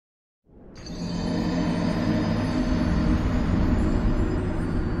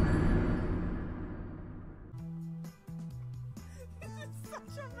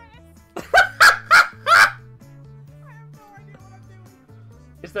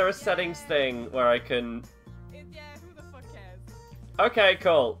Is there a settings thing where I can... Yeah, who the fuck cares? Okay,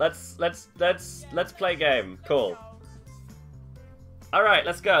 cool. Let's play game. Cool. Alright,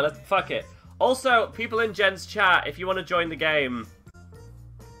 let's go. Fuck it. Also, people in Jen's chat, if you want to join the game...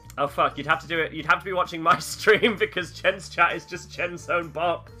 Oh fuck, you'd have to do it. You'd have to be watching my stream because Jen's chat is just Jen's own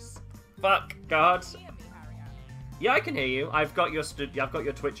box. Fuck, God. Yeah, I can hear you. I've got your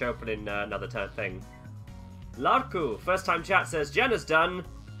Twitch open in another thing. Larku, first time chat says Jen has done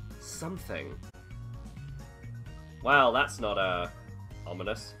something. Well, that's not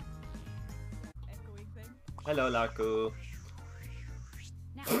ominous. Hello, Larku.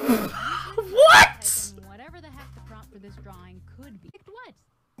 Now, what? Whatever the heck the prompt for this drawing could be. What?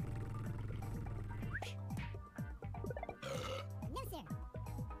 No, sir.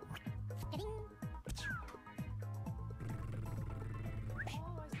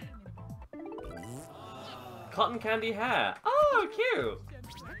 Cotton candy hair. Oh, cute.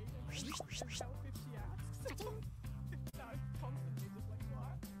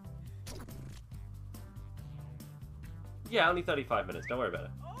 Yeah, only 35 minutes. Don't worry about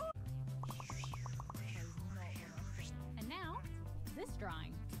it. And now, this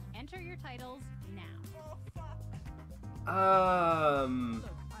drawing. Enter your titles now. Look,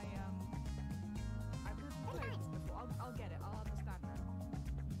 I've played this before. I'll get it. I'll understand now.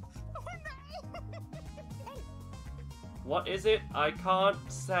 Oh no! What is it? I can't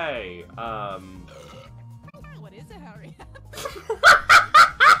say. What is it, Harry?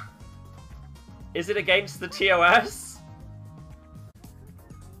 Is it against the TOS?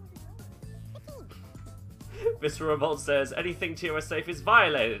 Mr. Revolt says, anything TOS safe is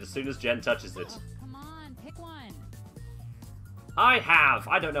violated as soon as Jen touches it. Oh, come on, pick one. I have!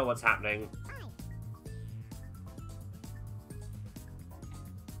 I don't know what's happening.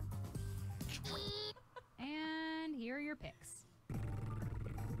 And here are your picks.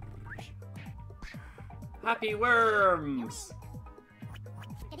 Happy worms!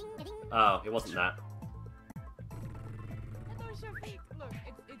 Oh, it wasn't that. No, Shafiq, look,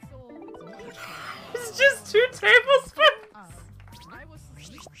 it's all It's just 2 tablespoons! I was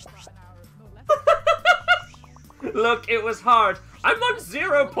asleep for an hour, no less. Look, it was hard. I'm on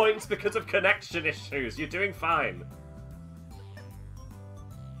 0 points because of connection issues. You're doing fine.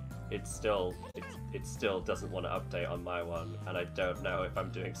 It still doesn't want to update on my one, and I don't know if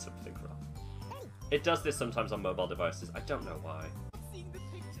I'm doing something wrong. It does this sometimes on mobile devices. I don't know why. Seeing the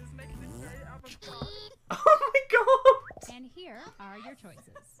pictures makes it very avant-garde. Oh my god! And here are your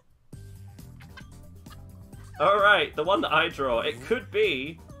choices. Alright, the one that I draw, it could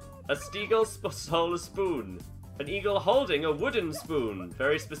be a Steagle stole a spoon. An eagle holding a wooden spoon.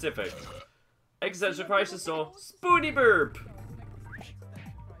 Very specific. Existential crisis or spoony burp.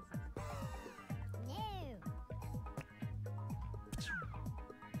 Oh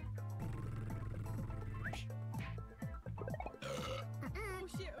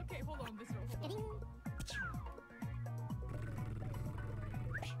shit, okay, hold on, this one.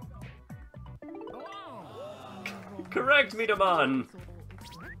 Correct me, Daman.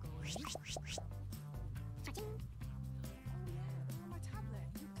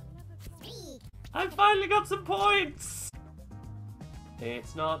 I finally got some points!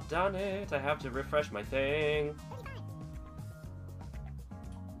 It's not done it. I have to refresh my thing.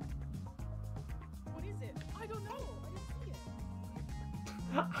 What is it? I don't know. I didn't see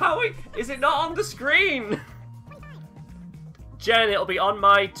it. How is it not on the screen? Jen, it'll be on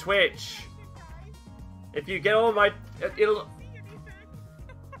my Twitch. If you get all my... it'll...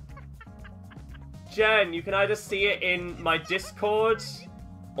 Jen, you can either see it in my Discord,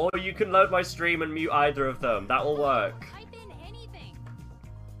 or you can load my stream and mute either of them. That will work. Type in anything.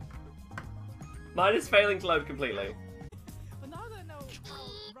 Mine is failing to load completely. But now that I know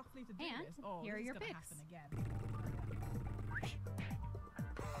roughly to do And this, oh, here are this is your gonna picks. happen again.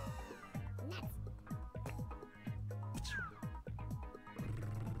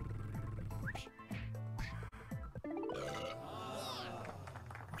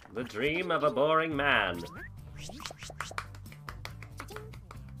 The dream of a boring man.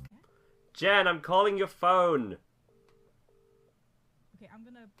 Jen, I'm calling your phone. Okay, I'm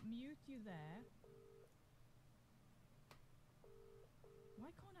gonna mute you there. Why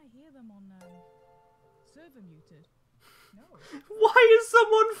can't I hear them on server muted? No. Why is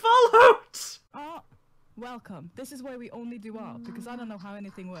someone followed? Oh, welcome. This is where we only do art because I don't know how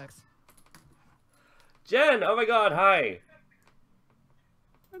anything works. Jen, oh my god, hi.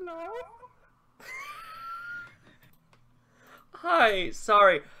 Hello? Hi,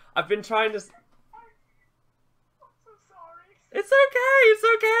 sorry. I've been trying to... I'm so sorry. It's okay, it's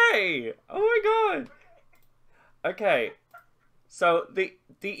okay. Oh my god. Okay. So the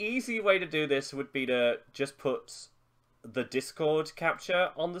easy way to do this would be to just put the Discord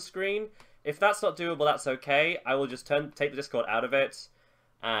capture on the screen. If that's not doable, that's okay. I will just take the Discord out of it,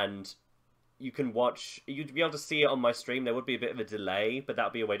 and you can watch. You'd be able to see it on my stream. There would be a bit of a delay, but that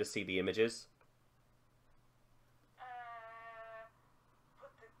would be a way to see the images.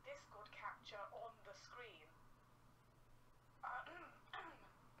 Put the Discord capture on the screen. I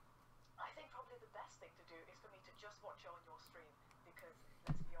think probably the best thing to do is for me to just watch it on your stream, because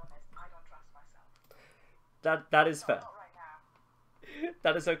let's be honest, I don't trust myself. That is fair. Not right now.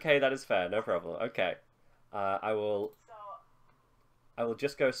 That is okay. That is fair. No problem. Okay. I will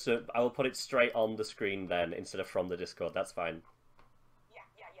just go. I will put it straight on the screen then, instead of from the Discord. That's fine. Yeah.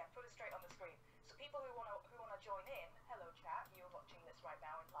 Put it straight on the screen. So people who wanna join in, hello chat, you're watching this right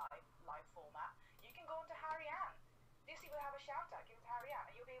now in live format. You can go into Harry Ann. Lucy will have a shout out. Give it to Harry Ann,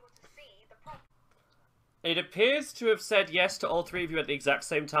 and you'll be able to see the prompt. It appears to have said yes to all three of you at the exact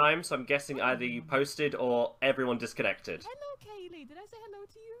same time, so I'm guessing either you posted or everyone disconnected. Hello, Kaylee. Did I say hello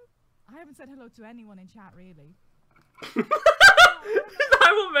to you? I haven't said hello to anyone in chat, really.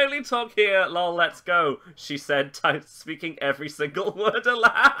 I will mainly talk here, lol, let's go, she said, speaking every single word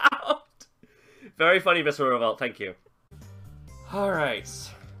aloud. Very funny, Mr. Revolt, thank you. Alright.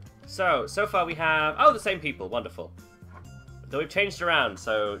 So far we have... Oh, the same people, wonderful. Though we've changed around,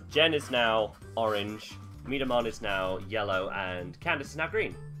 so Jen is now orange, Midamon is now yellow, and Candace is now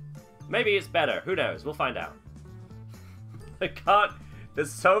green. Maybe it's better, who knows, we'll find out. I can't... There's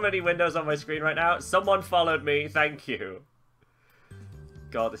so many windows on my screen right now. Someone followed me, thank you.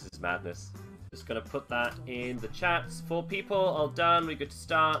 God, this is madness. Just gonna put that in the chats. 4 people, all done, we're good to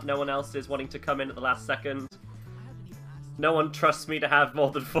start. No one else is wanting to come in at the last second. No one trusts me to have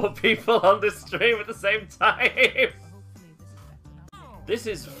more than 4 people on this stream at the same time. This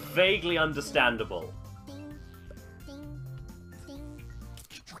is vaguely understandable.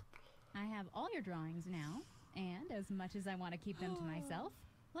 I have all your drawings now, and as much as I want to keep them to myself,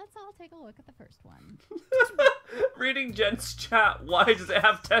 let's all take a look at the first one. Reading Jen's chat, why does it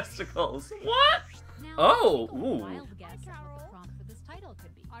have testicles? What? Now, Oh, take a ooh. wild guess at what the prompt for this title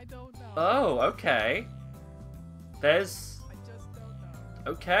could be. I don't know. Oh, okay. There's... I just don't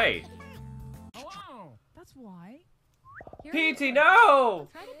know. Okay. Oh, that's why. Here are PT, your no!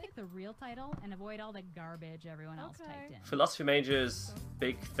 Try to pick the real title and avoid all the garbage everyone else Okay. typed in. Philosophy majors,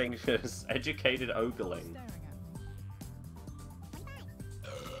 big thinkers, educated ogling. Staring at me.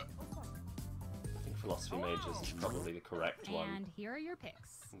 I think philosophy majors is probably the correct one. And here are your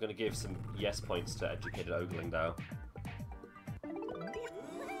picks. I'm gonna give some yes points to educated ogling though.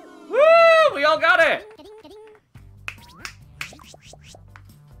 Woo! We all got it!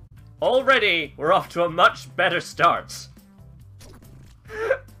 Already, we're off to a much better start.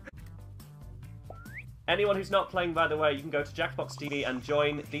 Anyone who's not playing, by the way, you can go to Jackbox TV and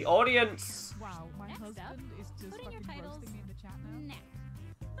join the audience. Wow, my Next up, husband is just put in your fucking titles roasting me in the chat now. now.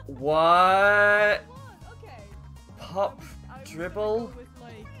 What? What? Okay. Pop I was dribble? gonna go with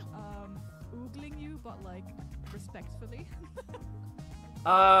like oogling you, but like respectfully.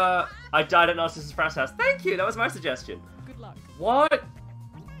 I died at Narcissus Frass House. Thank you, that was my suggestion. Good luck. What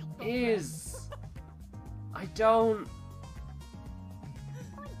is... I don't...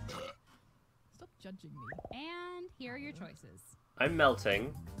 Stop judging me. And here are your choices. I'm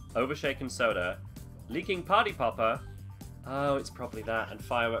melting, overshaken soda, leaking party popper. Oh, it's probably that, and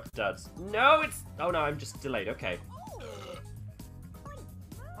firework duds. No, it's... Oh no, I'm just delayed, okay.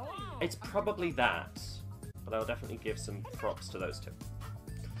 It's probably that, but I'll definitely give some props to those two.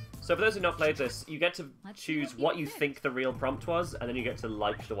 So for those who've not played this, you get to Let's see choose what what people you picked. think the real prompt was, and then you get to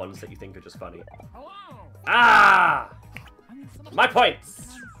like the ones that you think are just funny. Ah! I mean, some of My them points! can't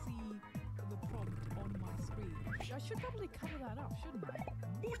see the prompt on my screen. I should probably cover that up, shouldn't I?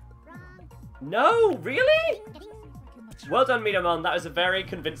 No, really? Let's see if I can, like, Well done, Midamon. That was a very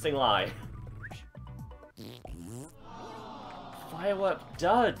convincing lie. Firework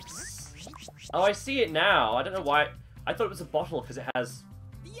duds. Oh, I see it now. I don't know why. I thought it was a bottle because it has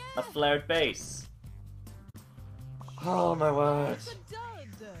a flared base. Oh my word. It's a dud.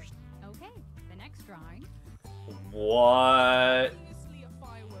 Okay, the next drawing. What? Obviously a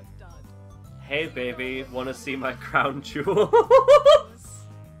firework dud. Hey baby, wanna see my crown jewels?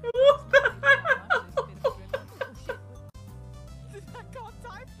 What the hell? I can't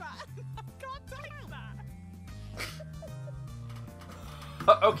type that. I can't type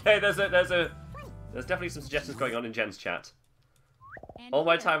that. Okay, there's definitely some suggestions going on in Jen's chat. And All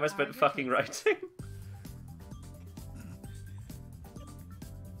my here time I are spent your fucking choices. writing.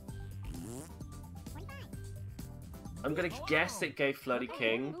 I'm gonna guess it gave Flirty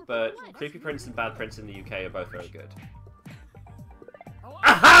King, but Creepy Prince and Bad Prince in the UK are both very good.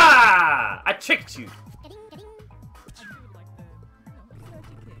 tricked you! I do like the,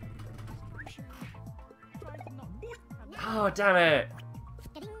 flirty kid. Trying to not have Oh, damn it!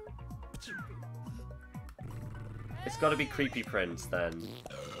 It's gotta be Creepy Prince, then.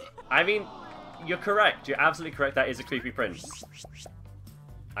 I mean, you're correct. You're absolutely correct. That is a Creepy Prince.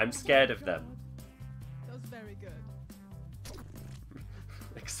 I'm scared of them. That was very good.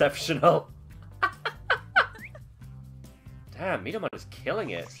 Exceptional. Damn, Meteorman is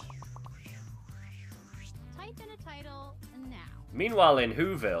killing it. Type in a title now. Meanwhile, in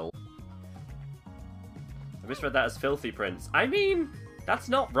Whoville, I misread that as Filthy Prince. I mean, that's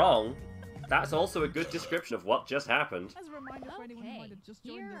not wrong. That's also a good description of what just happened. As a reminder for anyone who Okay, might have just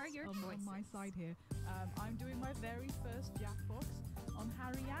joined here are us your on my choices. side here, I'm doing my very first Jackbox on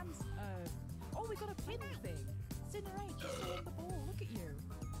Harry Ann's. Oh, we got a pin thing. Cinerate, you're still on the ball. Look at you.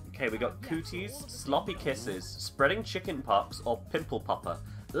 Okay, we got cooties, sloppy kisses, spreading chicken pox, or pimple popper.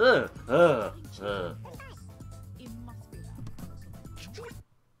 Ugh, ugh, ugh. It must be that.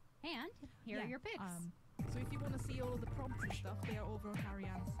 And here are your picks. So if you want to see all of the prompts and stuff, they are over on Harry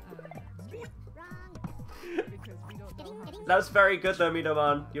Ann's stream. Because we don't know how to That's very good though,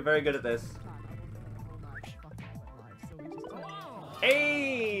 Meteorman. You're very good at this. plan. I wanted to go live, but I went live, so we just turned it off.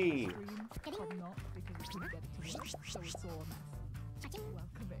 Hey! Stream, but not because we couldn't get it to work, so it's all a mess.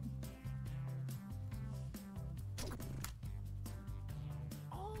 Welcome in.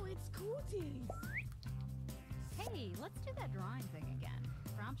 Oh, it's Cooties! Hey, let's do that drawing thing again.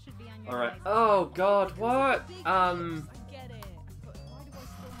 Prompt should be on your Alright. device. Oh god, what? I get it, but why do I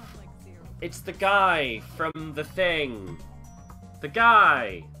still have like 0? It's the guy from the thing. The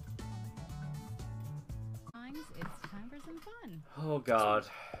guy! Drawings, it's time for some fun. Oh god.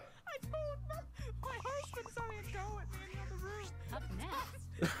 I don't know! My husband's having a go at me in the other room! Up next.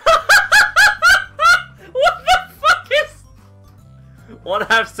 What the fuck is... Wanna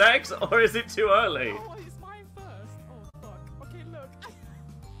have sex, or is it too early? Oh, it's mine first! Oh, fuck. Okay, look.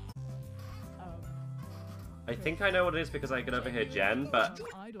 I think I know what it is because I can overhear Jen, but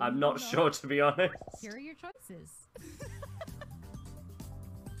I don't I'm not know. sure to be honest. Here are your choices.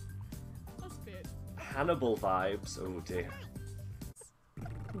 That's fit. Hannibal vibes, oh dear.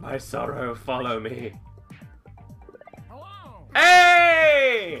 My sorrow, follow me. Hello!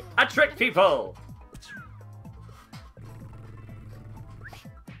 Hey! I trick people!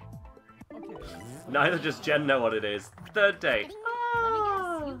 Okay. Neither does Jen know what it is. Third date. Let me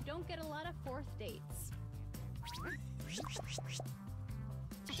guess, you don't get a lot of fourth dates.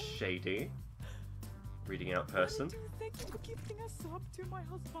 Shady. Reading out person. Thank you for gifting a sub to my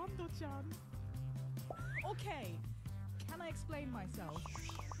husbando-chan. Okay, can I explain myself?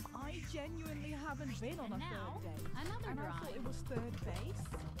 I genuinely haven't been on a And now, third date. another And I thought drawing. it was third base.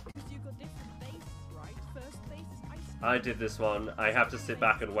 Because you got different bases, right? First base is ice cream. I did this one. I have to sit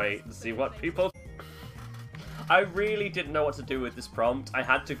back and wait and see what people... I really didn't know what to do with this prompt. I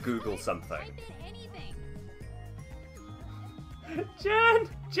had to Google something. Type in anything. Jen!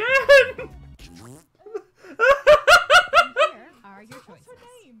 Jen! Here are your What's choices. her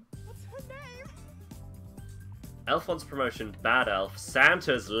name? What's her name? Elf wants promotion. Bad Elf.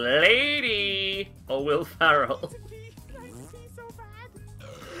 Santa's Lady! Or Will Ferrell. To be so bad.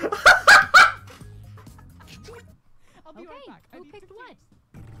 I'll be Okay, right back. I who need picked to what?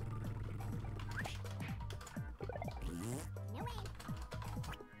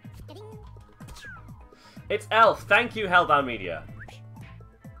 It's Elf. Thank you, Hellbound Media.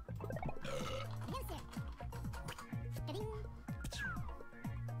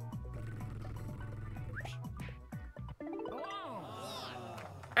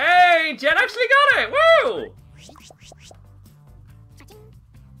 Hey, Jen actually got it! Woo!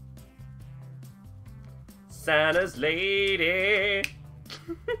 Santa's Lady.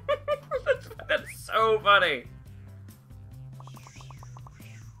 that's so funny.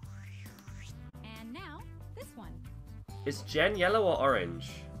 And now, this one. Is Jen yellow or orange?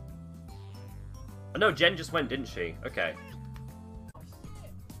 Oh, no, Jen just went, didn't she? Okay.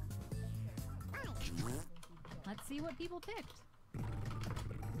 Let's see what people picked.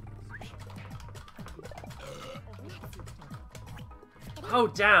 Oh,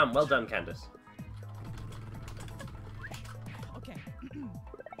 damn. Well done, Candace. Okay.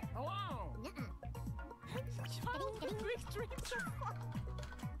 Hello. Child with big dreams of fun.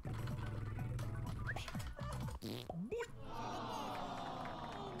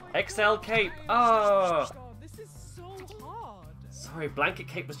 XL cape. Oh. God, this is so hard. Sorry, blanket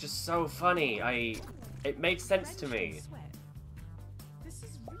cape was just so funny. It made sense to me. Sweat. This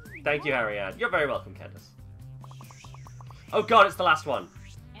is really Thank you, hard. Harry Ann. You're very welcome, Candace. Oh god, it's the last one.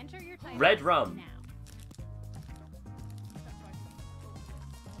 Enter your title. Red rum. Now.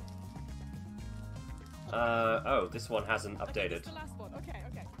 Oh, this one hasn't Okay, updated. that's the last one. Okay,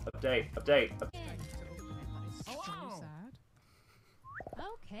 okay. Update. So sad.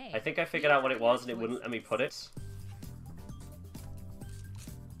 Okay. I think I figured out what it was and it wouldn't let me put it.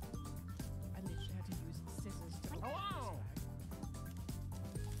 I literally had to use scissors to open this bag.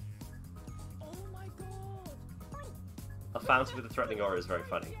 Oh my god! A fountain with a threatening aura is very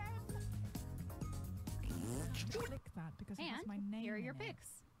funny. Click that because it has And my name here are in your it. picks.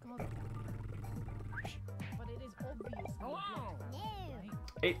 God. But it is obviously a blood fountain,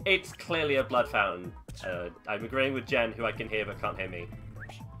 right? It's clearly a blood fountain. I'm agreeing with Jen, who I can hear but can't hear me.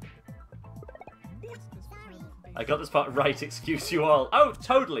 I got this part right, excuse you all. Oh,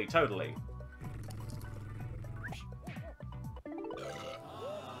 totally.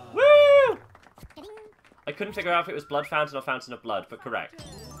 Woo! I couldn't figure out if it was blood fountain or fountain of blood, but correct.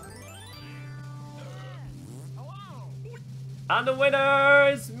 And the winner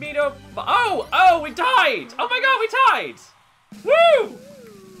is Mito. Oh, we died! Oh my god, we died! Woo!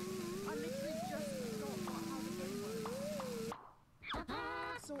 I literally just forgot how the game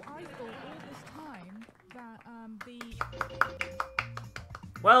works. So I thought all this time that the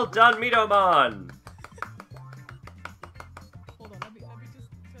Well done, Mitomon! hold on, let me just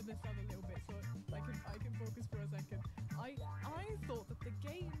turn this down a little bit so I can focus for a second. I thought that the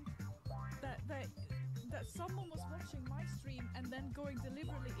game that someone was watching my stream and then going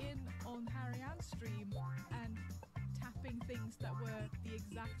deliberately in on Harry Ann's stream and tapping things that were the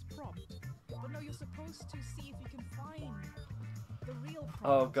exact prompt. But no, you're supposed to see if you can find the real prompt.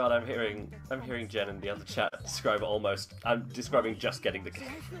 Oh god, I'm hearing Jen in the other chat describe almost. I'm describing just getting the So game.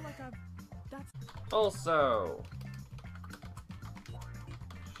 I feel like that's Also,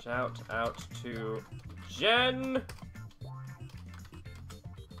 shout out to Jen.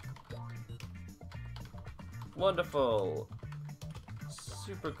 Wonderful,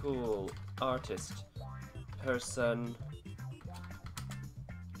 super cool artist person.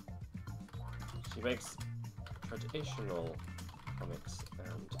 She makes traditional comics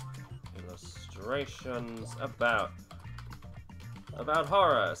and illustrations about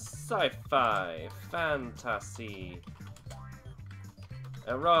horror, sci-fi, fantasy,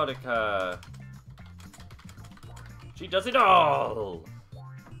 erotica. She does it all!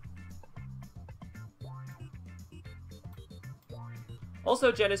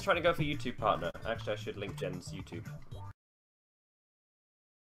 Also, Jen is trying to go for YouTube partner. Actually, I should link Jen's YouTube.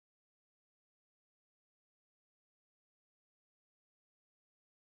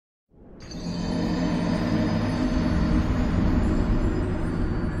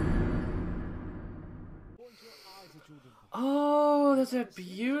 Oh, there's a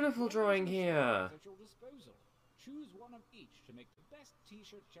beautiful drawing here. At your disposal. Choose one of each to make the best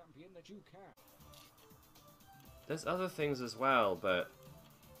t-shirt champion that you can. There's other things as well, but...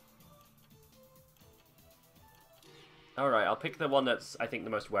 Alright, I'll pick the one that's, I think, the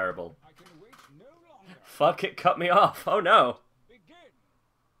most wearable. I can wait no longer. Fuck, it cut me off. Oh no. Begin.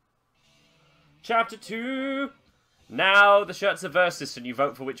 Chapter 2! Now the shirts are versus, and you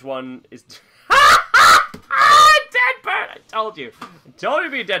vote for which one is... Dead bird! I told you. I told you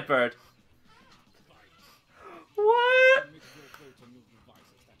to be a dead bird. What? Make your vote on your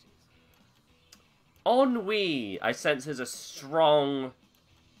devices, that is. Ennui, I sense there's a strong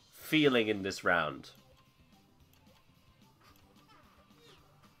feeling in this round.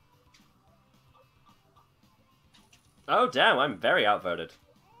 Oh damn, I'm very outvoted.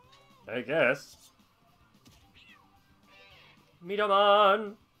 I guess.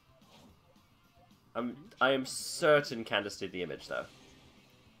 Mitomon! I am certain Candace did the image though.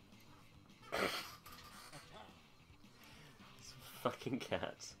 This fucking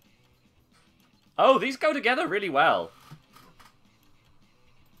cat. Oh, these go together really well.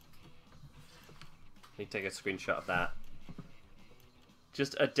 Let me take a screenshot of that.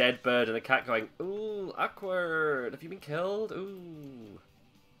 Just a dead bird and a cat going, ooh, awkward. Have you been killed? Ooh.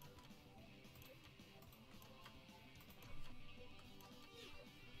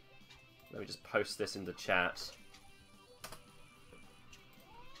 Let me just post this in the chat.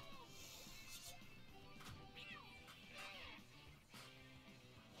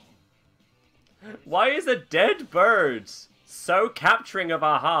 Why is a dead bird so capturing of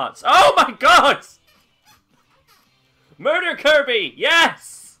our hearts? Oh my god! Murder Kirby!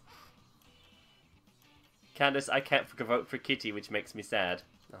 Yes! Candace, I can't vote for Kitty, which makes me sad.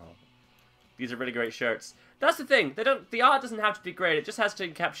 Oh. These are really great shirts. That's the thing. The art doesn't have to be great. It just has to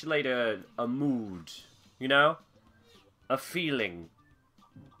encapsulate a mood. You know? A feeling.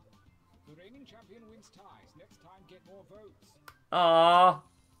 The reigning champion wins ties. Next time, get more votes. Aww.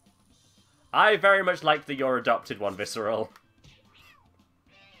 I very much like the Your Adopted one, Visceral.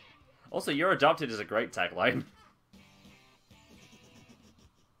 Also, "You're adopted" is a great tagline.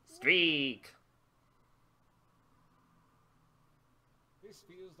 Streak! This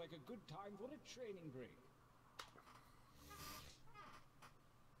feels like a good time for a training break.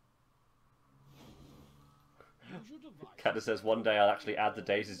 Use your device. Candace says, "One day I'll actually add the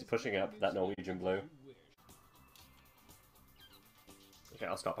daisies to pushing up that Norwegian blue." Okay,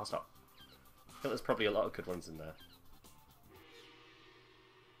 I'll stop. I think there's probably a lot of good ones in there.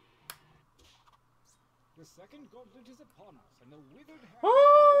 The second gauntlet is upon us, and the withered hand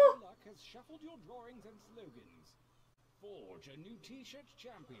of luck has shuffled your drawings and slogans. Forge a new t-shirt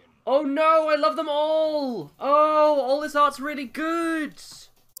champion. Oh no, I love them all! Oh, all this art's really good!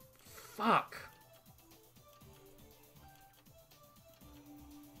 Fuck.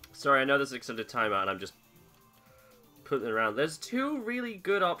 Sorry, I know there's an extended timeout and I'm just putting it around. There's two really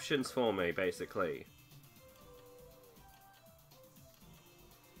good options for me, basically.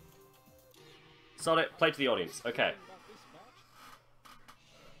 Sod it, play to the audience. Okay.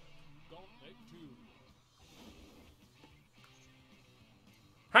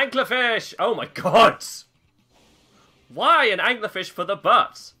 Anglerfish! Oh my god! Why an anglerfish for the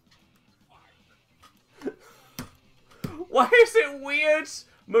butt? Why is it weird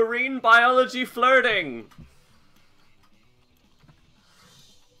marine biology flirting?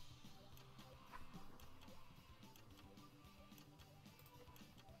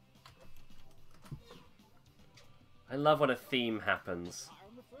 I love when a theme happens.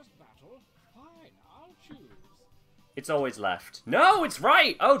 It's always left. No, it's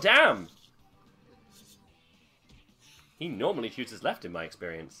right! Oh, damn! He normally chooses left in my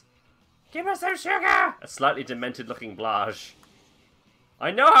experience. Give us some sugar! A slightly demented-looking Blage.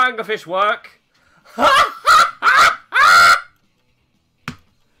 I know how anglerfish work!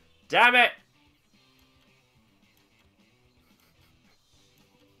 Damn it!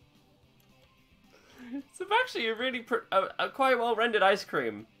 It's actually a really a quite well-rendered ice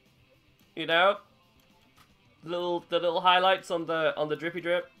cream. You know? The little highlights on the drippy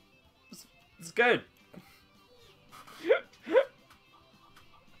drip. It's good.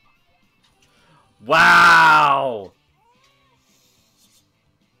 Wow!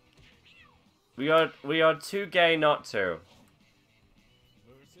 We are too gay not to.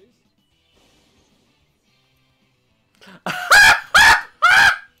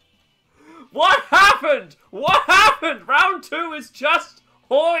 What happened? What happened? Round 2 is just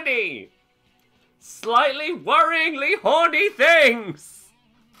horny. Slightly worryingly horny things.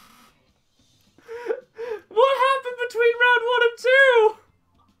 What happened between round 1 and 2?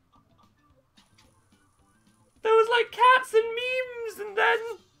 There was like cats and memes,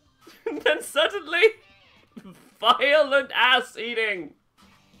 and then suddenly violent ass eating.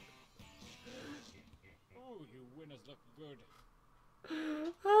 Oh, you winners look good.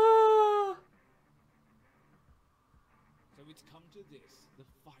 So it's come to this, the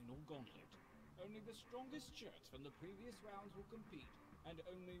final gauntlet. Only the strongest shirts from the previous rounds will compete, and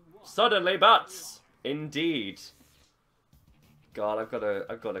only one. Suddenly butts, indeed. God, I've got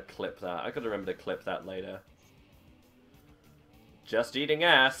to clip that. I've got to remember to clip that later. Just eating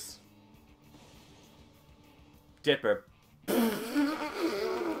ass. Dipper.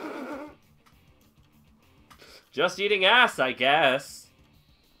 Just eating ass, I guess.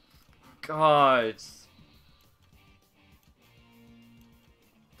 God.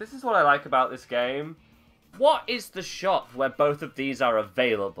 This is what I like about this game. What is the shop where both of these are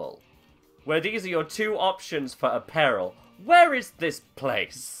available? Where these are your two options for apparel. Where is this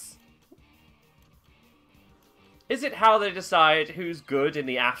place? Is it how they decide who's good in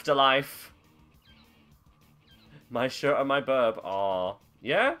the afterlife? My shirt or my burb? Aw.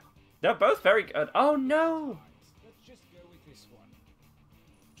 Yeah? They're both very good. Oh no! Let's just go with this one.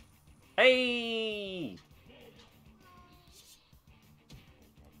 Hey!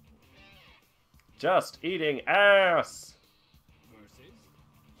 Just eating ass! Versus.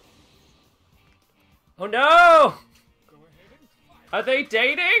 Oh no! Go ahead and fight. Are they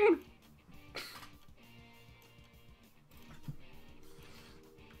dating?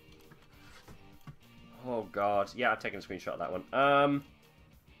 Oh god. Yeah, I've taken a screenshot of that one.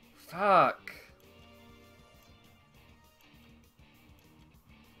 Fuck.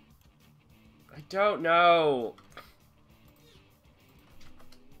 I don't know.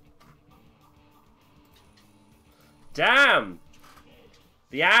 Damn!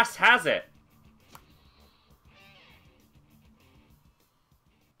 The ass has it.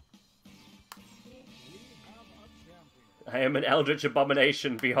 We have a champion. I am an eldritch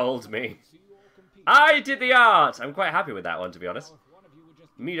abomination, behold me. See you all compete. I did the art! I'm quite happy with that one, to be honest. Now, if one of you would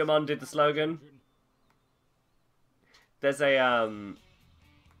just Meadamon did the slogan. There's a,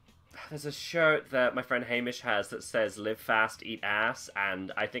 There's a shirt that my friend Hamish has that says "Live fast, eat ass,"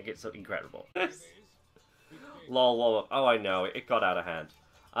 and I think it's incredible. Lol, lol. Oh, I know. It got out of hand.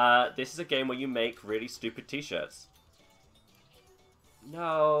 This is a game where you make really stupid t-shirts.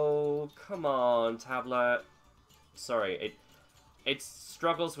 No, come on, tablet. Sorry, it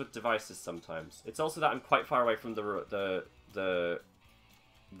struggles with devices sometimes. It's also that I'm quite far away from the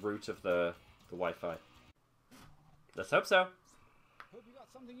root of the Wi-Fi. Let's hope so. Hope you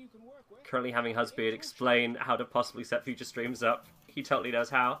got something you can work with. Currently having Husbeard explain how to possibly set future streams up. He totally knows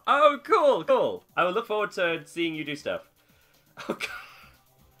how. Oh, cool, cool. I will look forward to seeing you do stuff. Okay,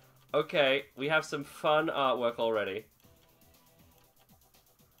 okay, we have some fun artwork already.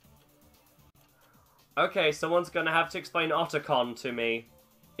 Okay, someone's gonna have to explain Otacon to me.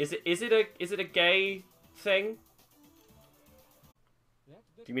 Is it a gay thing?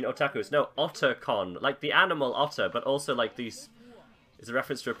 Do you mean otakus? No, Otacon, like the animal otter, but also like these. Is a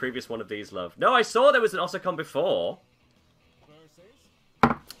reference to a previous one of these, love. No, I saw there was an Otacon before.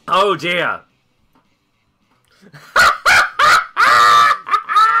 Oh dear.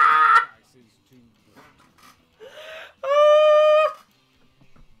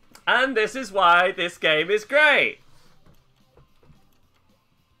 And this is why this game is great.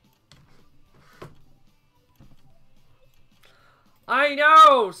 I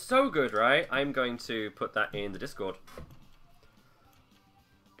know! So good, right? I'm going to put that in the Discord.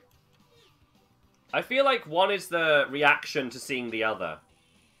 I feel like one is the reaction to seeing the other.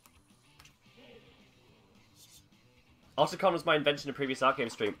 Otacon was my invention in a previous art game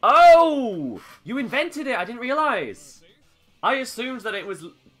stream. Oh! You invented it! I didn't realize! I assumed that it was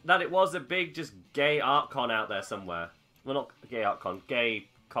a big, just gay art con out there somewhere. Well, not gay art con, gay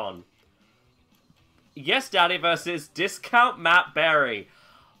con. Yes, Daddy versus Discount Matt Berry.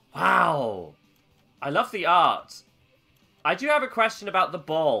 Wow. I love the art. I do have a question about the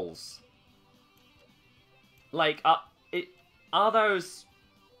balls. Like, are those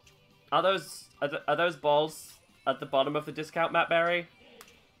balls at the bottom of the Discount Matt Berry?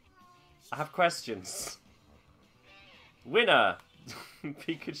 I have questions. Winner.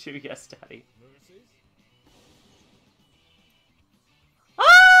 Pikachu, yes, Daddy.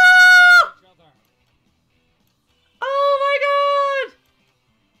 Ah! Oh my god!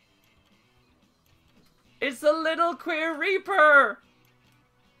 It's the little queer reaper!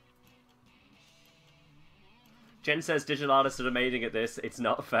 Jen says digital artists are amazing at this. It's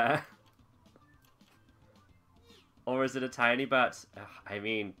not fair. Or is it a tiny butt? Ugh, I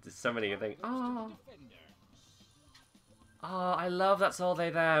mean, there's so many things. Oh. Oh, I love that's all they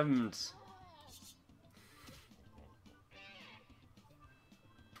them'd.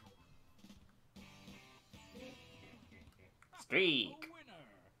 Streak.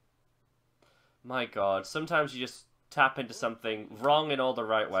 My god, sometimes you just tap into something wrong in all the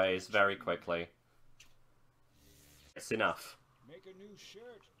right ways very quickly. It's enough. Make a new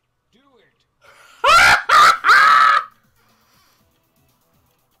shirt. Do it.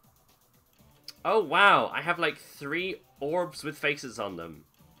 Oh wow, I have like 3 orbs with faces on them.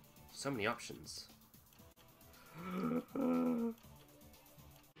 So many options.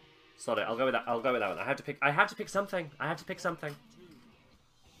 Sorry, I'll go with that. I'll go with that one. I have to pick something. I have to pick something.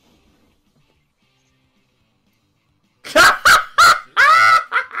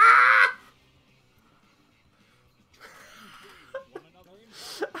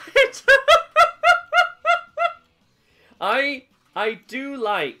 I do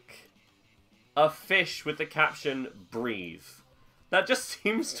like a fish with the caption "breathe." That just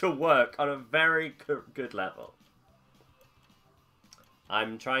seems to work on a very good level.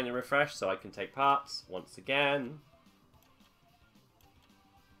 I'm trying to refresh so I can take parts once again.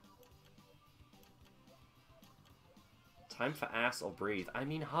 Time for ass or breathe. I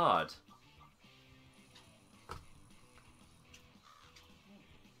mean hard.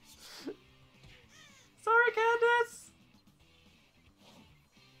 Sorry, Candace!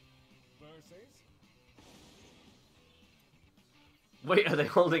 Wait, are they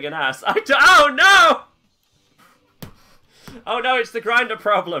holding an ass? Oh no! Oh no, it's the grinder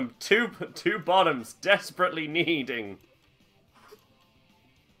problem. Two bottoms desperately needing.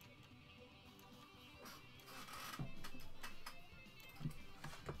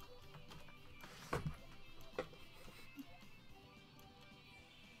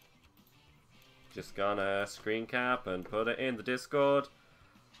 Just gonna screen cap and put it in the Discord.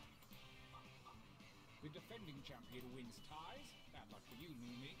 The defending champion wins ties. Bad luck for you,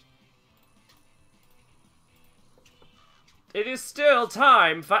 new mate. It is still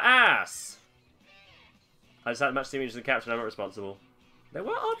time for ass! I just had to match the image of the caption, I'm not responsible. There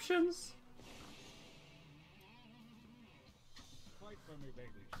were options. Quite for me, baby.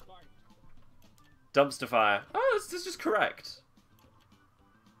 Spite. Dumpster fire. Oh, this is just correct.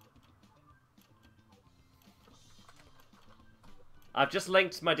 I've just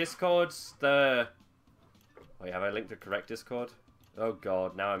linked my Discord. Wait, have I linked the correct Discord? Oh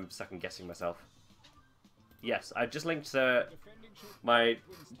god, now I'm second guessing myself. Yes, I've just linked my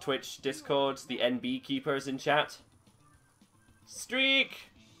Twitch Discord, the NB Keepers in chat. Streak!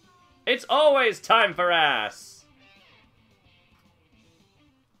 It's always time for ass!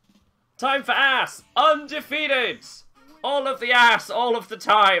 Time for ass! Undefeated! All of the ass, all of the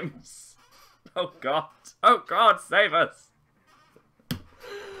times! Oh god. Oh god, save us!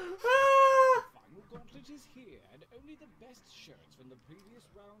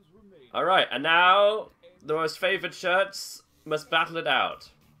 Alright, and now the most favoured shirts must battle it out.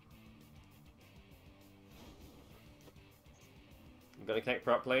 I'm gonna connect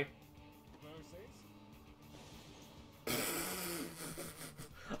properly.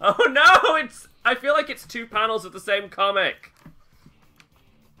 Oh no! I feel like it's two panels of the same comic.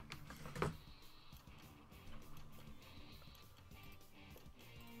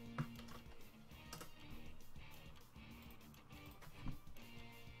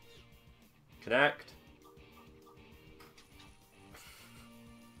 Connect.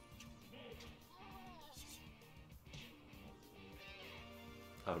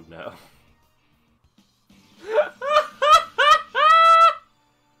 Oh no.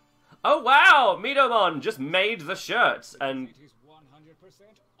 Oh wow! Midomon just made the shirts and It is 100%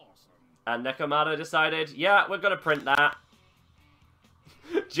 awesome. and Nekomata decided, yeah, we're gonna print that.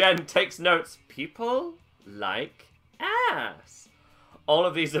 Jen takes notes. People like ass. All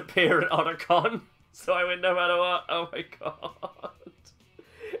of these appear at Otacon, so I win no matter what. Oh my god.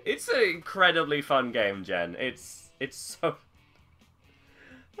 It's an incredibly fun game, Jen. It's so...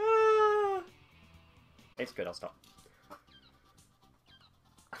 It's good, I'll stop.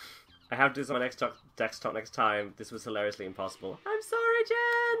 I have to do this on my desktop next time. This was hilariously impossible. I'm sorry, Jen!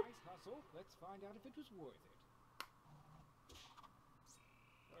 Nice hustle. Let's find out if it was worth it.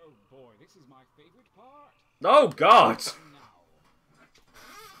 Oh boy, this is my favorite part. Oh god! Now.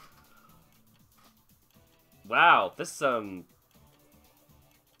 Wow, this,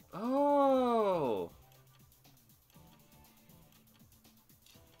 Oh!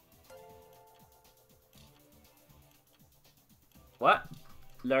 What?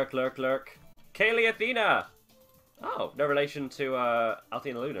 Lurk, lurk, lurk. Kaylee Athena! Oh, no relation to,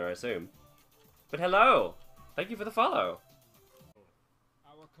 Althea Luna, I assume. But hello! Thank you for the follow.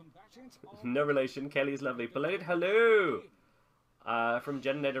 Our combatants are No relation, Kaylee's lovely. Belated hello! From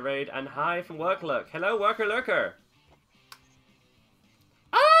Generator Raid, and hi from Work Lurk. Hello, Worker Lurker!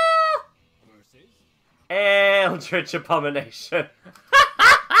 Ah! versus Eldritch Abomination.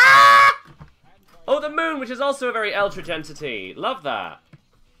 Oh, the moon, which is also a very Eldritch entity. Love that.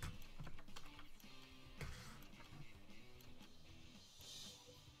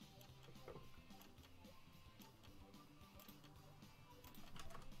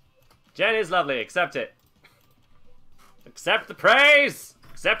 Jen is lovely. Accept it. Accept the praise.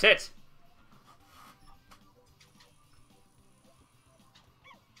 Accept it.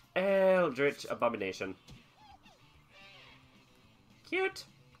 Eldritch Abomination. Cute.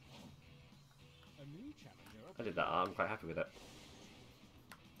 a new challenger. I did that. I'm quite happy with it.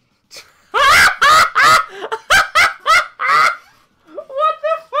 What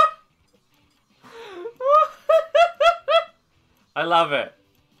the fuck? I love it.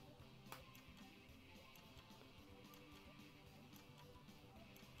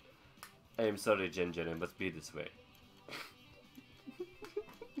 I'm sorry, Jen. It must be this way.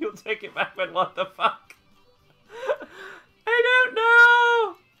 You'll take it back when what the fuck? I don't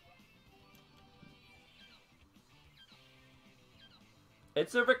know!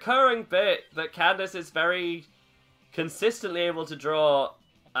 It's a recurring bit that Candace is very consistently able to draw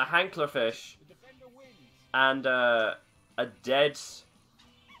a hanklerfish The defender wins. and a dead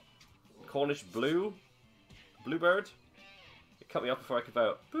Cornish bluebird. It cut me off before I could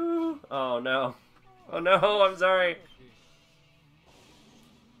vote. Boo! Oh no. Oh no, I'm sorry.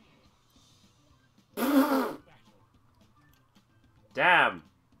 Damn.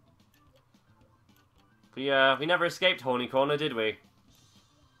 We never escaped Horny Corner, did we?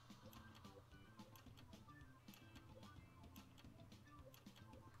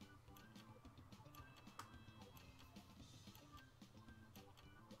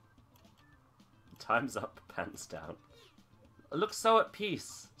 Time's up, pants down. Look so at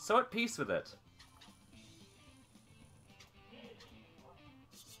peace. So at peace with it.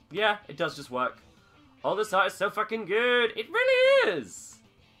 Yeah, it does just work. All this art is so fucking good. It really is.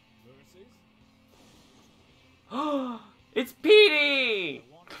 Versus It's Petey!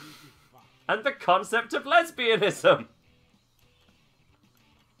 And the concept of lesbianism!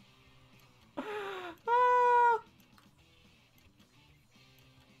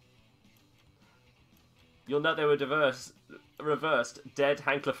 You'll note they were reversed. Dead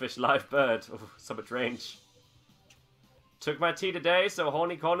Hanklerfish live bird. Oh, so much range. Took my tea today, so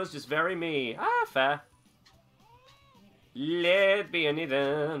horny corner's just very me. Ah, fair.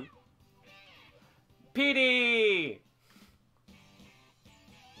 Lesbianism. Petey!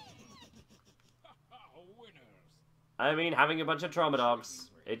 I mean, having a bunch of trauma dogs.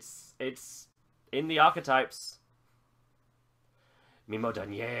 It's in the archetypes. Mimo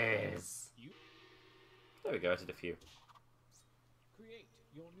Daniez. There we go, I did a few. Create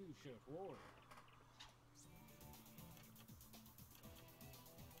your new shirt wall.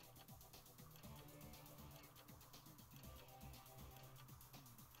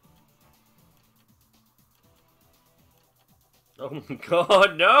 Oh my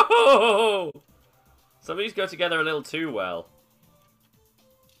god, no! Some of these go together a little too well.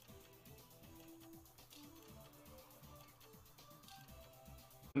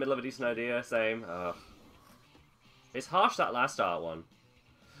 Middle of a decent idea, same. It's harsh, that last art one.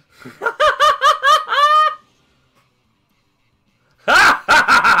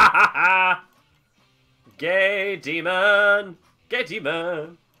 Gay demon! Gay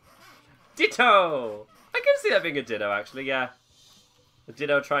demon! Ditto! I can see that being a Ditto, actually, yeah. A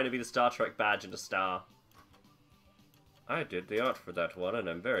Ditto trying to be the Star Trek badge and a star. I did the art for that one, and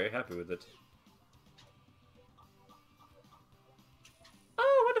I'm very happy with it.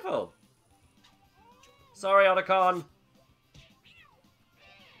 Oh, wonderful! Sorry, Otacon.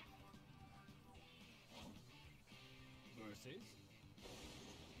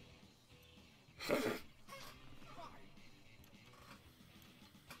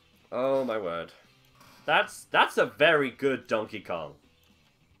 Oh my word. That's a very good Donkey Kong.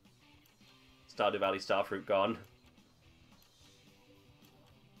 Stardew Valley Starfruit gone.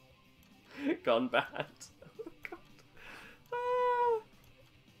 Gone bad. Oh god. Ah.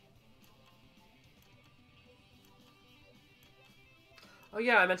 Oh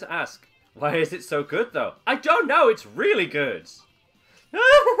yeah, I meant to ask. Why is it so good though? I don't know, it's really good.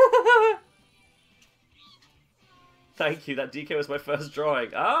 Thank you, that DK was my first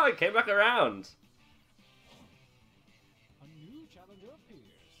drawing. Oh, it came back around. A new challenger appears.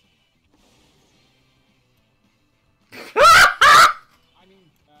 I mean,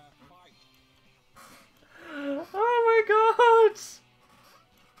 fight. Oh my god!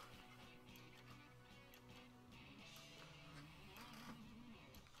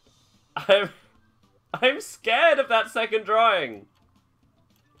 I'm scared of that second drawing.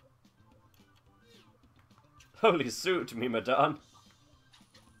 Holy suit, Mimadan.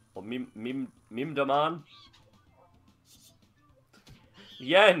 Or Mimdaman.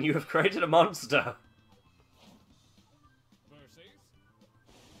 Yen, you have created a monster.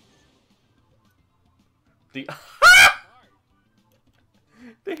 The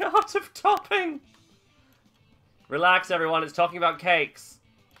the art of topping. Relax, everyone. It's talking about cakes.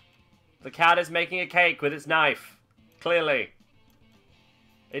 The cat is making a cake with its knife. Clearly,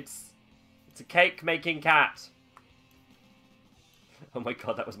 it's a cake-making cat. Oh my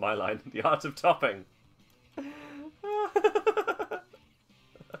god, that was my line. The art of topping.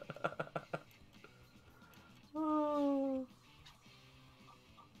 Oh.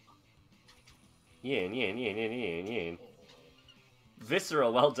 Yin.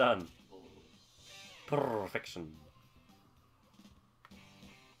 Visceral, well done. Perfection.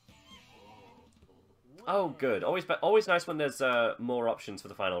 Oh, good. Always nice when there's more options for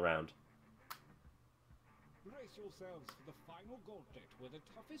the final round. Brace yourselves for the final gauntlet, where the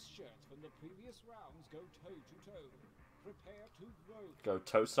toughest shirts from the previous rounds go toe-to-toe. Prepare to grow. Go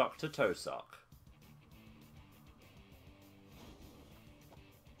toe sock to toe sock.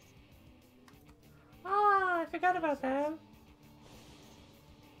 Ah, I forgot about that.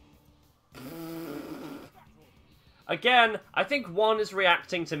 Again, I think one is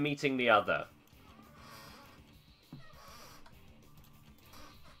reacting to meeting the other.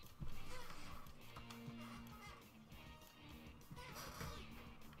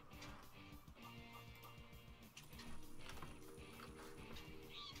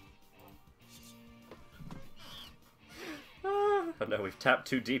 Oh no, we've tapped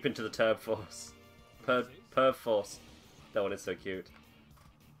too deep into the Turb Force. Perv Force. That one is so cute.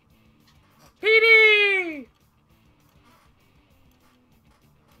 Petey!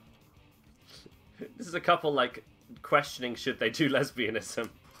 This is a couple, like, questioning should they do lesbianism.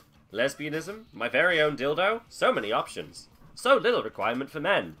 Lesbianism? My very own dildo? So many options. So little requirement for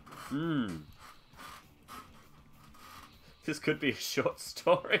men. This could be a short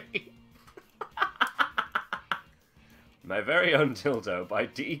story. My Very Own Dildo by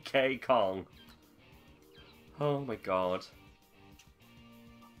DK Kong. Oh my god.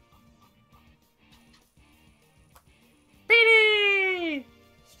 PD!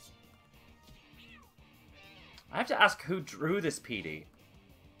 I have to ask who drew this PD.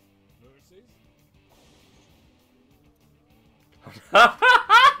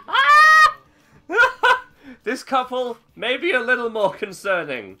 This couple may be a little more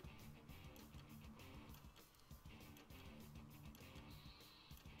concerning.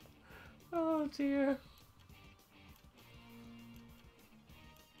 Oh dear.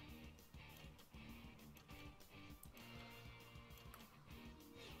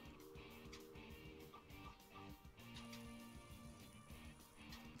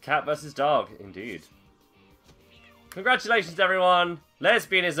 Cat versus dog, indeed. Congratulations, everyone!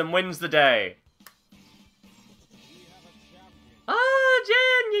 Lesbianism wins the day. Ah,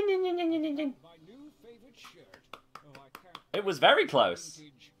 Jen! It was very close.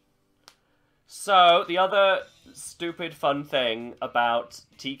 So, the other stupid fun thing about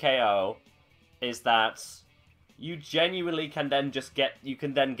TeeKO is that you genuinely can then just get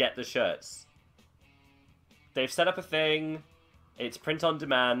the shirts. They've set up a thing, it's print on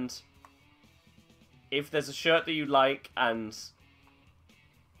demand. If there's a shirt that you like, and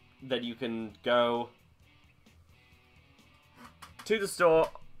then you can go to the store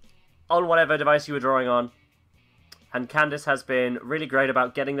on whatever device you were drawing on. And Candice has been really great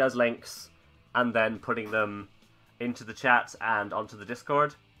about getting those links and then putting them into the chat and onto the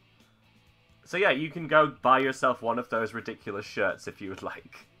Discord. So yeah, you can go buy yourself one of those ridiculous shirts if you would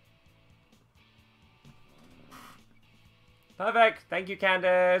like. Perfect! Thank you,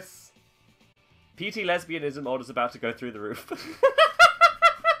 Candice! PT lesbianism order's about to go through the roof.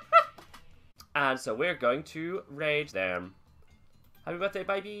 And so we're going to raid them. Happy birthday,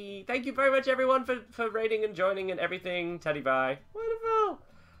 baby! Thank you very much, everyone, for raiding and joining and everything. Teddy, bye. Wonderful!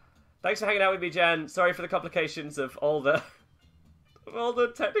 Thanks for hanging out with me, Jen. Sorry for the complications of all the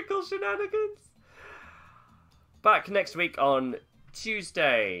technical shenanigans. Back next week on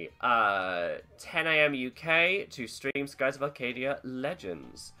Tuesday, 10 AM UK, to stream Skies of Arcadia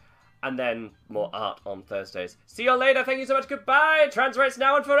Legends. And then more art on Thursdays. See you all later. Thank you so much. Goodbye. Trans rights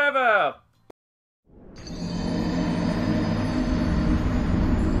now and forever.